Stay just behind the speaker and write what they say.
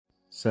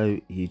So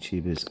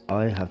YouTubers,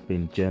 I have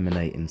been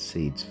germinating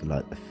seeds for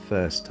like the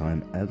first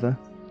time ever.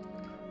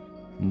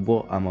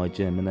 What am I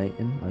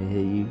germinating, I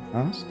hear you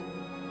ask?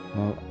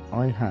 Well,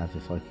 I have,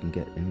 if I can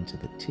get into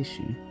the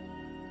tissue,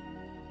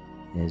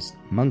 is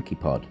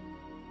Monkeypod.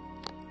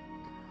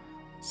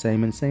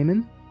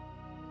 Semen?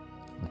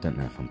 I don't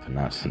know if I'm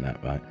pronouncing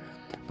that right.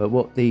 But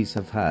what these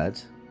have had,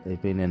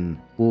 they've been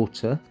in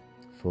water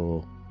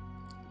for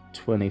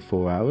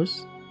 24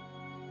 hours.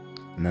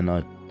 And then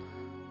I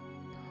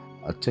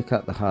took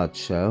out the hard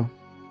shell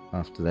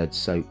after they'd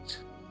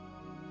soaked.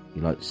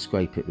 You like to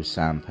scrape it with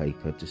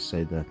sandpaper just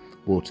so the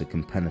water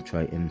can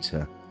penetrate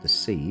into the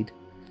seed.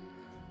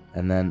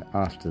 And then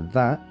after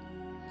that,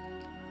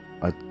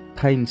 I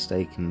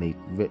painstakingly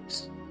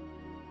ripped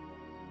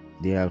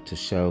the outer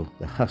shell,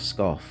 the husk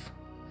off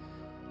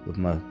with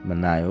my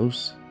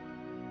nails.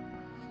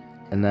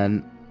 And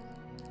then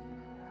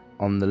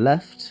on the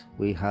left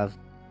we have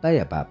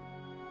baobab,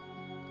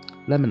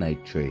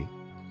 lemonade tree.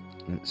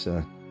 It's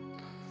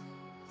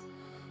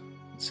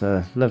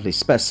a lovely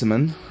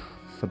specimen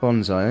for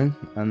bonsaiing,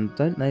 and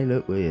don't they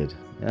look weird?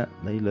 Yeah,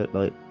 they look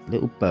like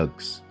little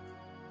bugs,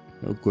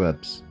 little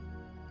grubs.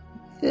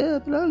 Yeah,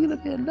 but I'm gonna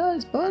be a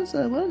nice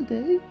bonsai one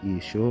day. You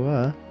sure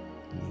are.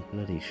 You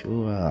bloody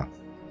sure are.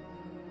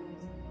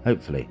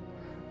 Hopefully.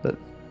 But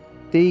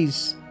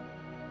these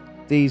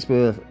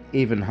were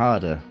even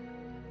harder.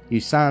 You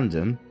sand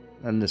them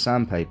and the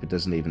sandpaper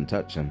doesn't even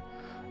touch them.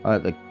 I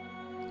had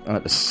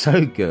to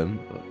soak them.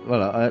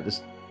 Well, I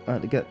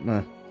had to get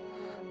my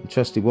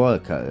trusty wire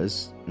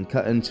cutters and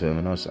cut into them,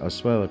 and I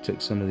swear I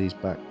took some of these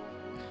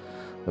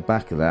the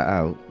back of that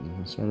out.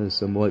 I swear there's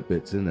some white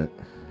bits in it,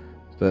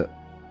 but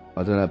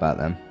I don't know about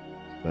them.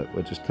 But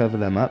we'll just cover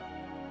them up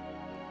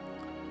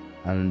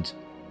and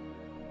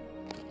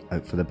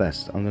hope for the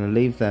best. I'm going to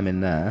leave them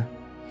in there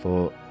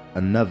for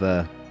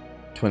another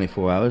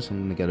 24 hours. I'm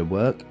going to go to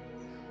work,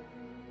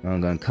 and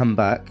I'm going to come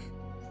back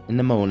in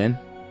the morning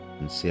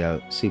and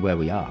see where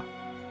we are.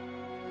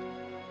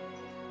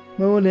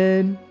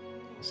 Morning.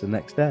 It's the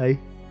next day.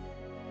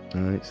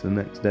 It's the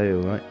next day,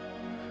 alright.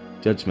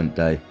 Judgment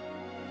Day.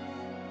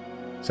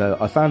 So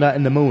I found out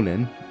in the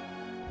morning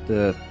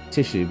the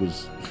tissue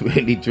was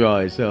really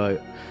dry,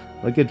 so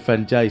my good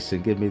friend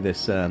Jason gave me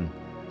this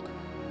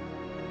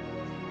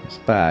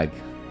bag.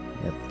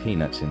 It had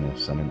peanuts in it or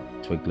something,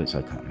 twiglets,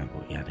 I can't remember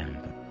what he had in,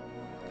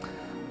 but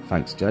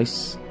thanks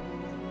Jace.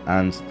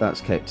 And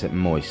that's kept it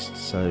moist.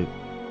 So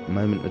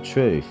moment of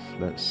truth,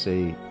 let's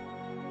see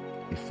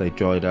if they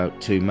dried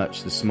out too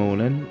much this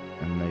morning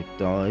and they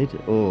died,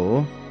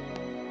 or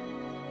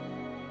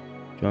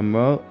drum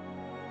roll.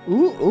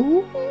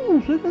 Ooh,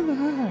 look at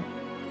that.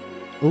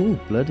 Oh,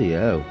 bloody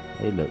hell,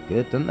 they look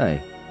good, don't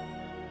they?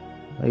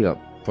 They got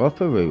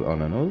proper root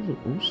on and all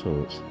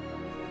sorts.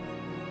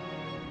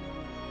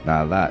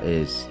 Now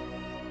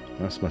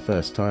that's my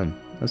first time.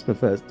 That's my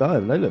first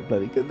time. They look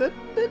bloody good. They're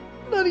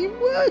bloody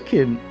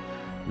working.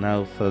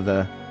 Now for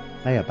the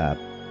baobab.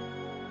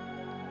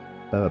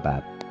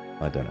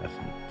 I don't know if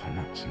I'm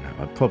pronouncing that.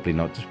 I'd probably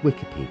not. Just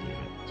Wikipedia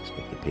it. Just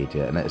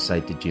Wikipedia. And it'll say,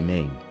 did you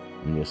mean?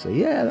 And you'll say,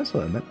 yeah, that's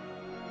what I meant.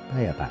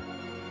 Baobab.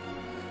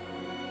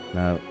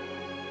 Now,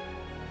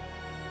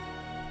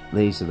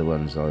 these are the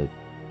ones I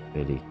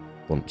really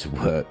want to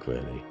work,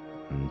 really.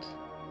 And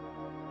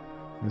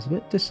there's a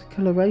bit of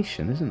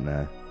discoloration, isn't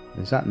there?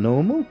 Is that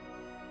normal?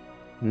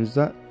 Is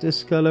that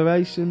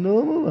discoloration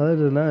normal? I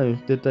don't know.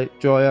 Did they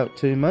dry out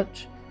too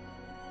much?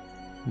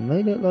 And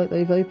they look like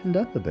they've opened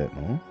up a bit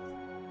more.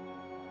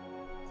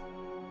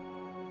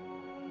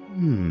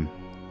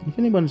 If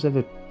anyone's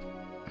ever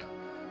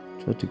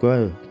tried to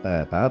grow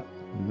baobab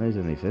and knows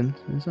anything,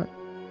 is that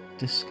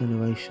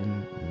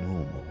discoloration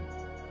normal?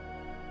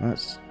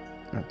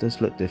 That does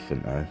look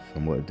different though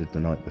from what it did the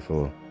night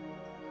before.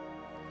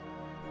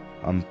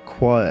 I'm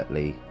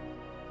quietly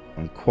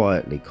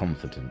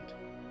confident.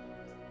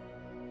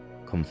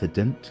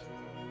 Confident?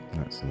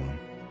 That's the one.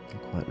 I'm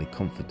quietly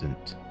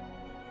confident.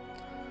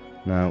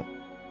 Now,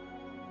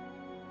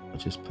 I'll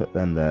just put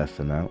them there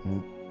for now.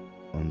 Oh,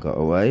 one got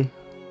away.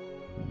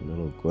 A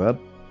little grub.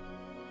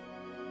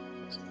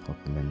 Let's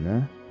pop them in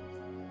there.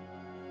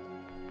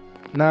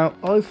 Now,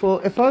 I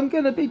thought if I'm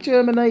going to be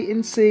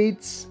germinating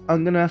seeds,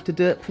 I'm going to have to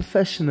do it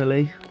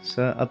professionally.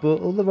 So I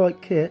bought all the right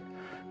kit.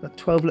 Got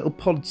 12 little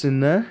pods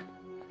in there.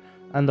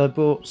 And I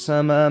bought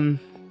some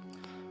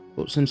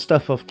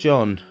stuff off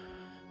John.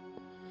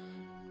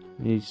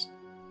 He's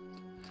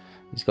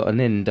got an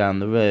inn down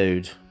the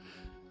road.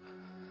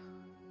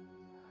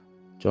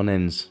 John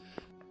Inns.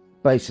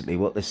 Basically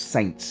what this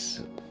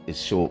Saints is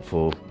short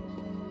for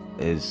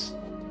is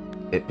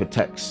it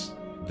protects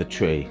the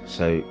tree.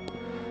 So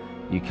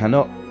you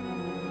cannot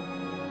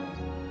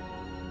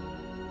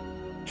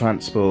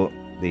transport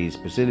these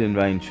Brazilian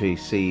rain tree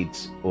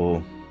seeds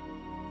or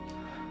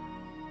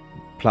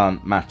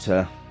plant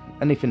matter,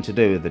 anything to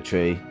do with the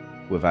tree,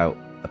 without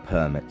a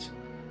permit.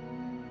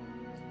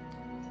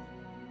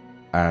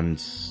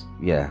 And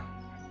yeah,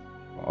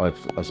 I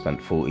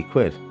spent 40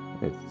 quid.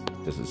 It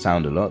doesn't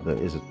sound a lot, but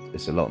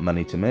it's a lot of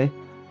money to me.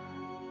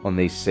 on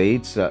these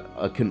seeds that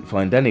I couldn't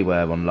find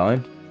anywhere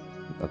online.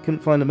 I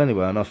couldn't find them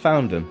anywhere, and I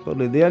found them.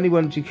 Probably the only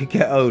ones you could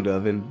get hold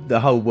of in the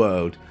whole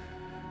world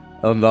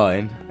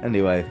online.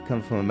 Anyway, they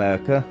come from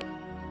America.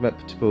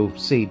 Reputable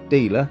seed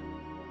dealer,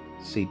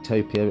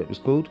 Seedtopia it was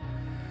called.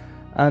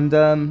 And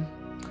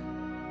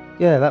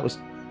yeah, that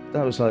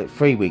was like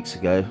 3 weeks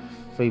ago.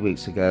 3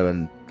 weeks ago,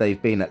 and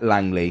they've been at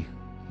Langley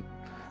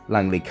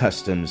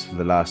Customs for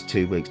the last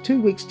 2 weeks.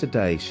 2 weeks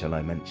today, shall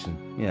I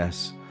mention?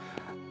 Yes.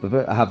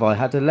 But have I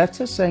had a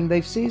letter saying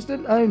they've seized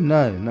it? Oh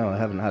no, I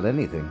haven't had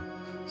anything.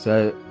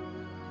 So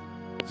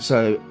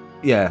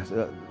yeah,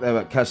 they're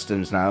at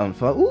Customs now, and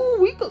thought, oh,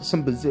 we got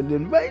some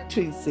Brazilian rain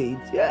tree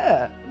seeds.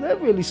 Yeah, they're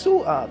really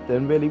sought after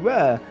and really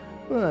rare.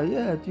 Well,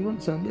 yeah, do you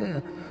want some? Yeah.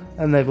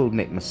 And they've all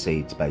nicked my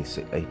seeds,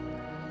 basically.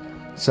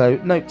 So,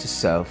 note to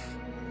self,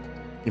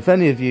 if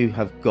any of you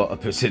have got a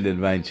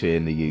Brazilian rain tree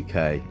in the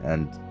UK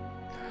and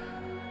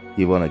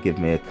you want to give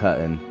me a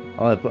cutting,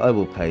 I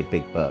will pay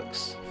big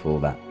bucks for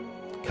that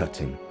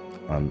cutting.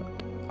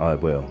 I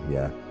will,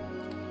 yeah,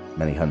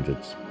 many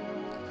hundreds.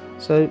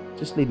 So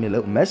just leave me a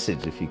little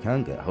message if you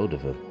can get hold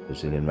of a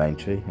Brazilian rain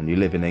tree and you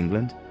live in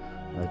England.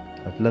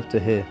 I'd love to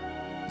hear.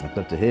 I'd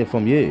love to hear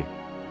from you.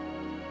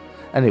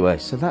 Anyway,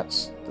 so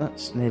that's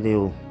nearly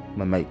all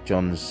my mate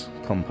John's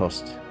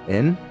compost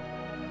ins.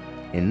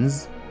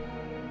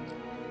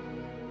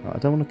 I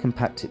don't want to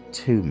compact it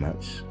too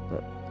much,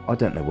 but I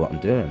don't know what I'm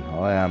doing.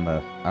 I am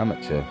an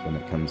amateur when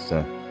it comes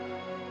to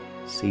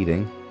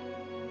seeding.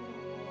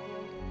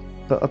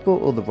 But I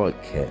bought all the right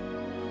kit,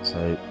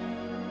 so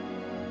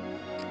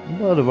you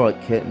buy the right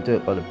kit and do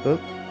it by the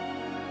book,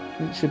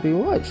 it should be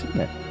alright,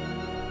 shouldn't it?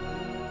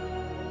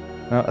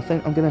 Now I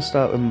think I'm going to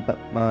start with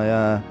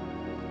my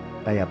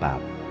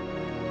baobab.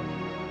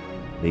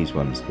 These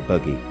ones, the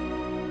buggy,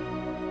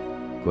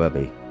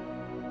 grubby.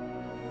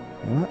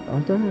 I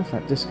don't know if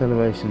that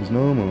discoloration's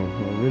normal,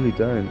 I really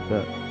don't,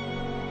 but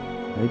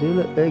they do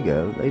look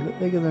bigger. They look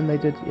bigger than they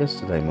did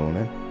yesterday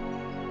morning.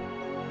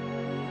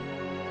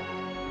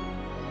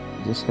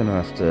 I'm just going to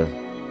have to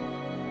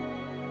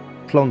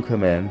plonk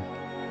them in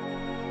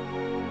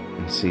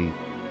and see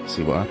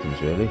what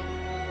happens, really.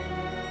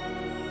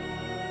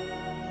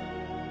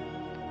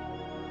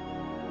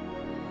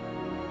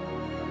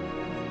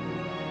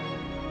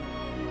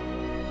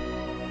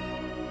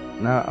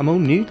 Now, I'm all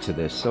new to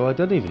this, so I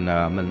don't even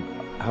know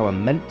how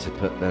I'm meant to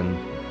put them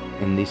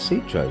in these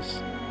seed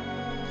trays.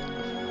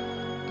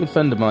 A good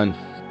friend of mine,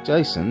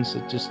 Jason,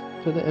 said just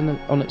put it in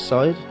on its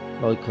side,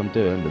 like I'm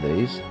doing with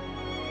these,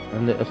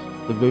 and the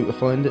root will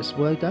find its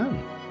way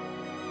down.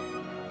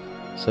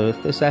 So if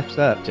this F's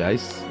up,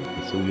 Jace,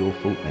 it's all your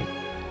fault, mate.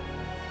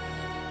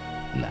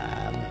 Nah,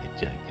 I'm not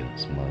joking,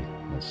 it's my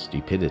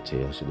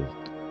stupidity. I should have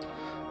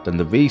done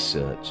the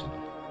research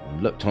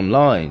and looked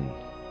online.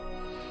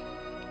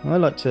 I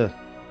like to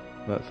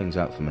work things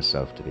out for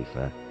myself, to be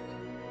fair.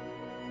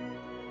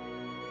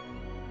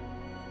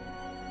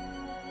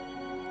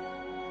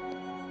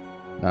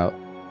 Now,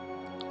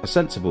 a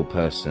sensible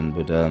person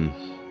would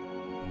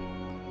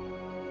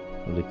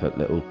probably put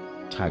little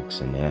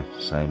tags in there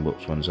saying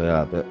which ones they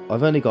are, but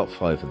I've only got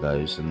 5 of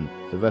those, and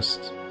the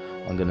rest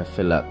I'm going to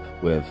fill up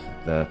with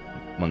the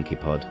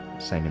Monkeypod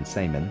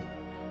Samen,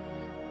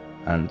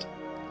 and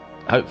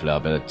hopefully I'll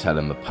be able to tell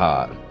them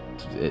apart.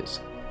 It's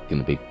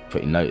going to be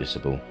pretty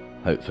noticeable,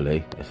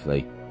 hopefully, if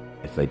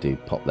they do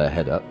pop their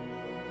head up,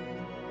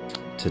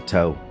 to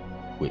tell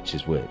which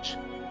is which.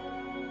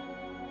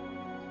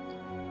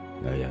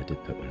 Oh yeah, I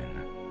did put one in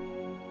there.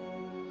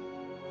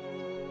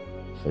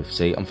 So,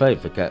 see, I'm very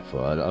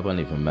forgetful. I won't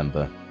even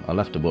remember. I'll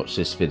have to watch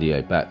this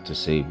video back to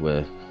see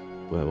where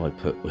I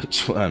put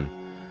which one.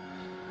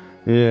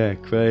 Yeah,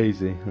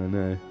 crazy. I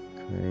know,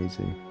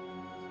 crazy.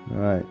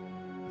 Right,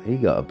 he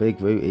got a big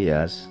root. He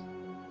has.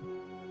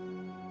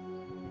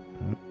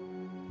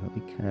 Gotta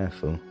be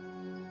careful.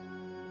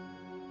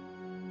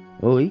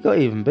 Oh, he got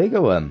even bigger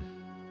one.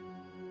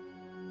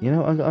 You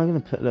know, I'm going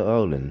to put a little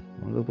hole in.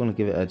 I'm going to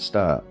give it a head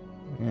start.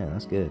 Yeah,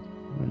 that's good.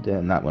 I'm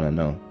doing that one, I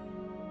know.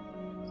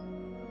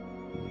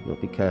 You've got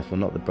to be careful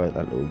not to break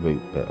that little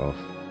root bit off.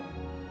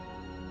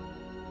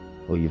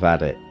 Or you've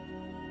had it.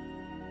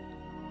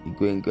 You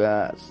green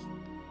grass.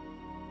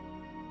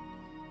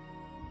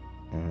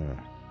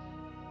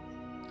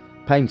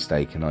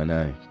 Painstaking, I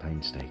know.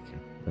 Painstaking.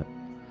 But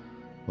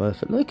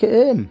worth it. Look at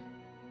him.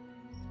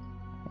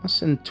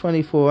 That's in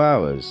 24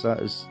 hours.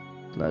 That is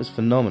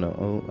phenomenal.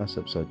 Oh, that's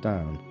upside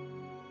down.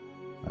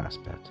 That's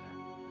better,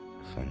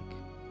 I think.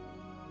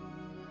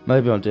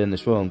 Maybe I'm doing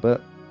this wrong,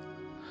 but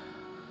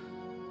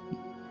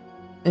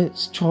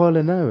it's trial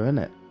and error, isn't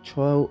it?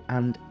 Trial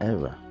and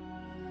error.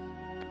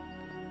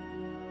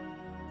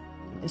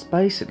 It's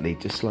basically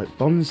just like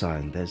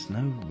bonsaiing. There's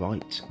no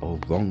right or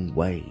wrong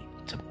way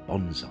to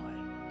bonsai.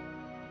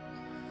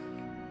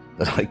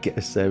 But I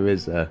guess there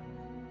is a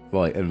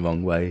right and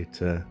wrong way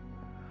to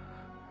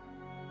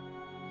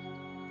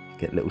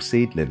get little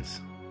seedlings.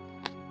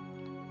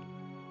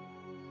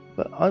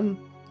 But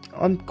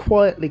I'm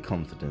quietly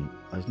confident.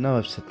 I know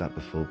I've said that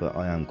before, but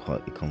I am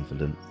quietly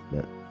confident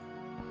that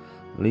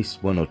at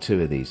least 1 or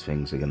 2 of these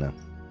things are gonna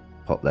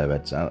pop their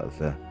heads out of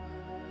the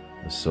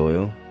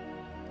soil.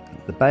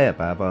 The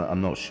baobab,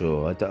 I'm not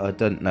sure. I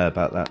don't know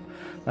about that.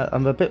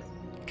 I'm a bit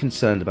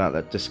concerned about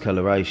that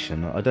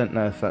discoloration. I don't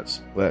know if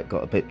that's where it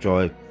got a bit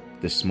dry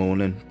this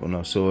morning when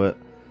I saw it.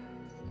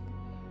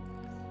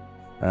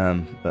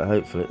 But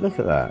hopefully, look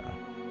at that.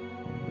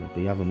 I'll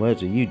be having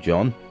words with you,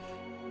 John.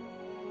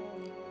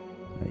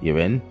 You're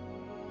in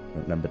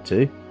at number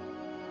 2.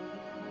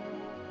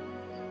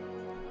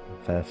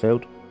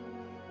 Fairfield.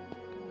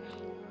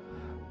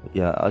 But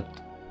yeah, I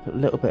put a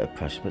little bit of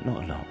pressure, but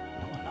not a lot.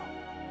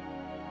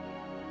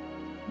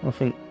 I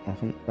think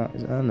that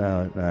is. Oh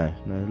no,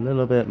 a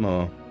little bit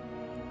more.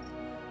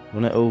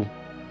 Want it all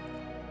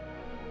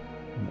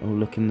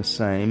looking the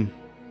same.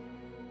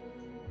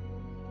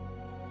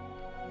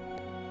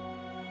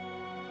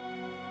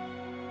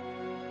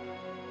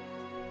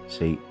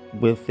 See,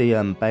 with the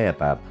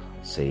baobab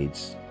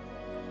seeds,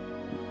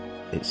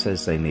 it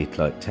says they need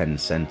like 10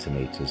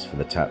 centimeters for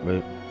the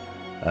taproot.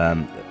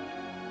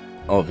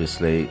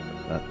 Obviously,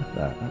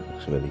 that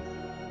looks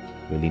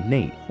really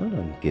neat. Well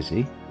done,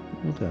 Gizzy.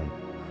 Well done.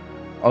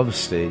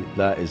 Obviously,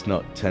 that is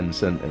not 10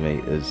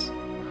 centimeters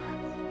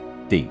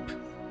deep.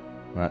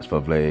 That's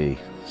probably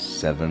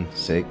 7,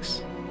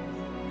 6,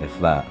 if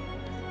that.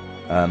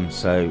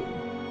 So,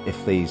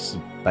 if these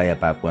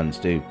baobab ones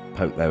do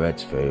poke their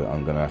heads through,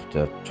 I'm going to have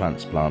to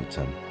transplant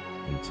them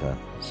into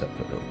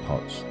separate little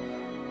pots.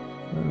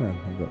 I don't know,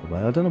 I got away.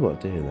 I don't know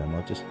what to do with them.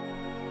 I'll just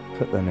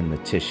put them in the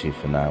tissue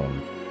for now,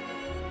 and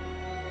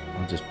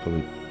I'll just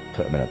probably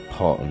put them in a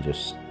pot and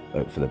just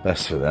hope for the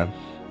best for them.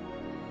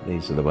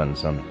 These are the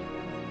ones I'm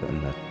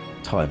putting the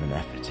time and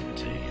effort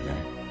into, you know.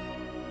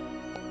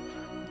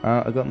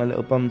 I got my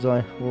little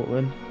bonsai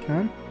watering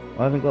can.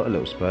 I haven't got a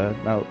little sprayer.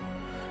 Now,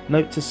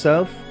 note to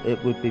self,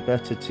 it would be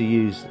better to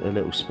use a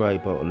little spray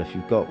bottle if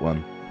you've got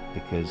one,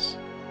 because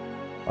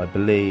I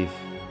believe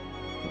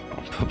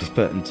I'm probably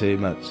putting too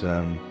much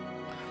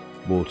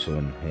water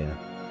in here,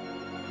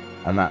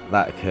 and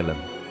that'll kill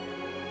them,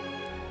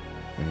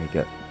 and you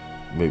get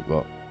root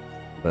rot.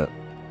 But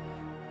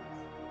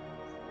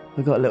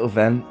we got a little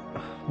vent.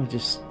 We'll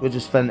just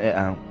vent it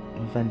out.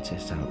 We'll vent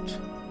it out.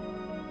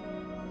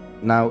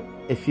 Now,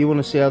 if you want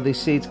to see how these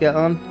seeds get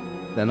on,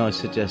 then I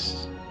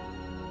suggest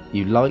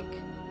you like,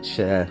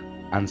 share,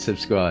 and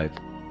subscribe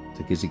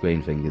to Gizzy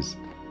Greenfingers,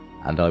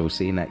 and I will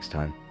see you next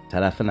time.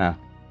 Ta-da for now.